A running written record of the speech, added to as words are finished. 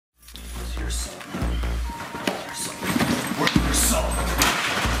salt. Worth your salt.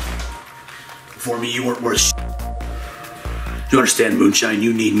 Before me, you weren't worth shit. You understand, Moonshine?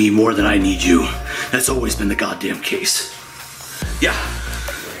 You need me more than I need you. That's always been the goddamn case. Yeah,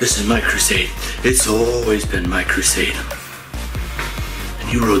 this is my crusade. It's always been my crusade.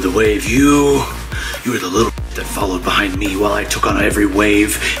 And you rode the wave. You were the little that followed behind me while I took on every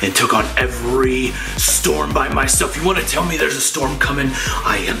wave and took on every storm by myself. You want to tell me there's a storm coming?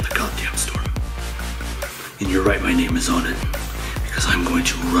 I am the goddamn storm. And you're right, my name is on it. Because I'm going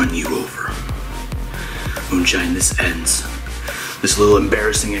to run you over. Moonshine, this ends. This little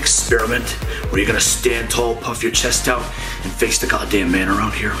embarrassing experiment where you're gonna stand tall, puff your chest out, and face the goddamn man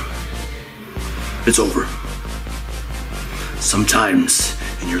around here. It's over. Sometimes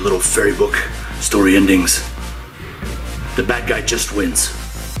in your little fairy book story endings, the bad guy just wins.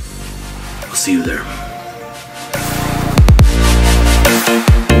 I'll see you there.